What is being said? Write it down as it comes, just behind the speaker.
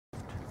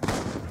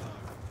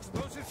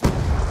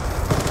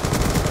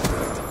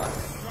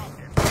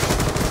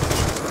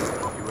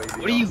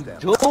What are you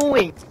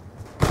doing?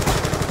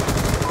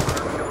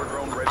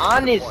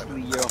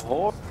 Honestly, you're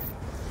horrible.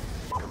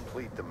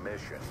 Complete the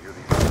mission. You're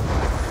the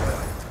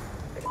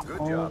Good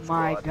Oh job,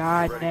 my squad.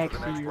 god, Ready for the Nexus,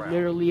 next you're round.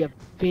 literally a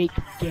fake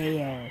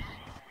gay ass.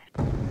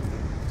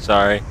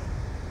 Sorry.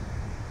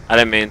 I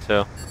didn't mean to.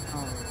 Oh.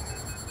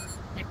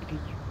 Nigga, you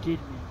did mean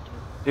to.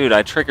 Dude,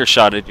 I trigger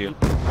shotted you.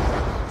 I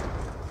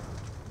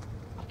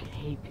fucking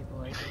hate people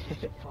like this.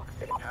 Fuck.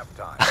 Half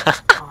time.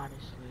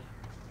 Honestly.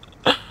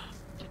 Shut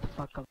the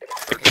fuck up.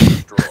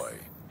 Destroy.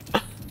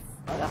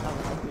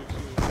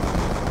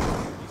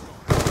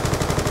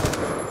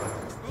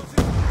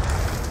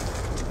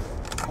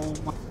 Oh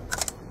my.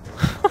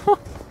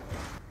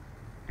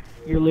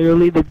 You're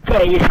literally the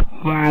gayest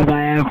vibe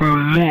I ever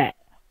met.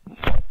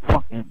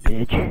 Fucking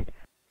bitch.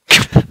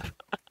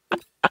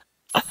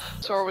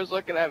 Sora was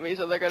looking at me,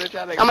 so they're gonna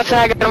try to. I'm a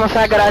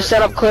faggot, I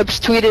set up clips,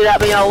 tweet it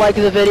at me, I'll like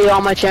the video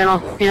on my channel.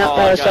 Yeah,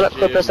 Oh, set up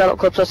clips, I set up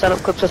clips, I set up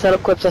clips, I set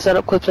up clips, I set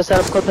up clips, I set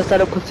up clips, I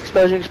set up clips,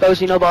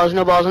 exposing, no balls,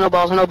 no balls, no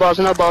balls, no balls,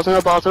 no balls, no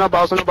balls, no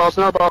balls, no balls,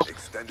 no balls.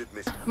 Extended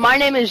mission. My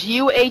name is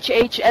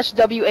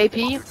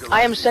UHHSWAP.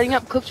 I am setting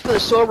up clips for the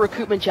Sora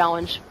Recruitment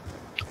Challenge.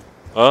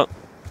 Oh.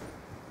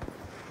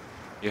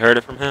 You heard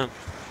it from him.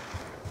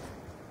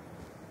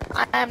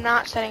 I am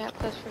not setting up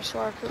clips for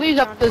Sora. Please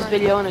up this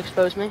video and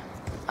expose me.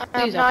 I'm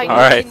Please not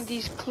Alright. using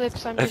these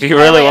clips. I'm If just you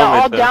really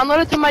I'll want me to.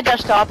 download it to my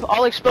desktop,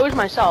 I'll expose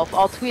myself,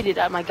 I'll tweet it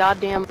at my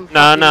goddamn... No,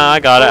 I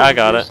got it, I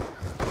got it.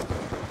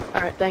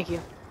 Alright, thank you.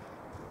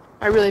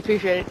 I really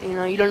appreciate it, you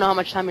know, you don't know how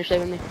much time you're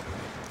saving me.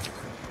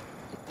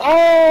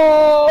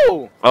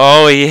 Oh!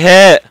 Oh, he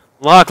hit!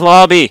 Lock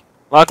lobby!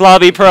 Lock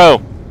lobby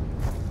pro!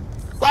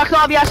 Lock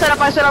lobby, I set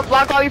up,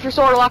 lock lobby for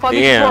Sora, lock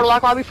lobby Damn. for Sora,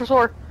 lock lobby for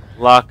Sora.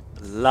 Lock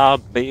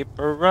lobby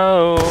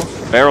pro.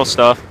 Barrel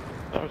stuff.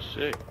 Oh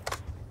shit.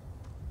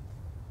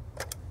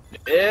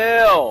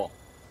 Ew!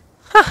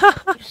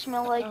 You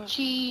smell like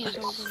cheese.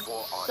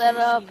 Set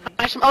up.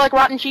 I smell like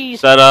rotten cheese.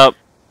 Set up.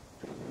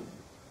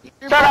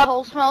 Your Shut up.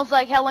 butthole smells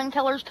like Helen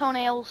Keller's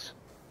toenails.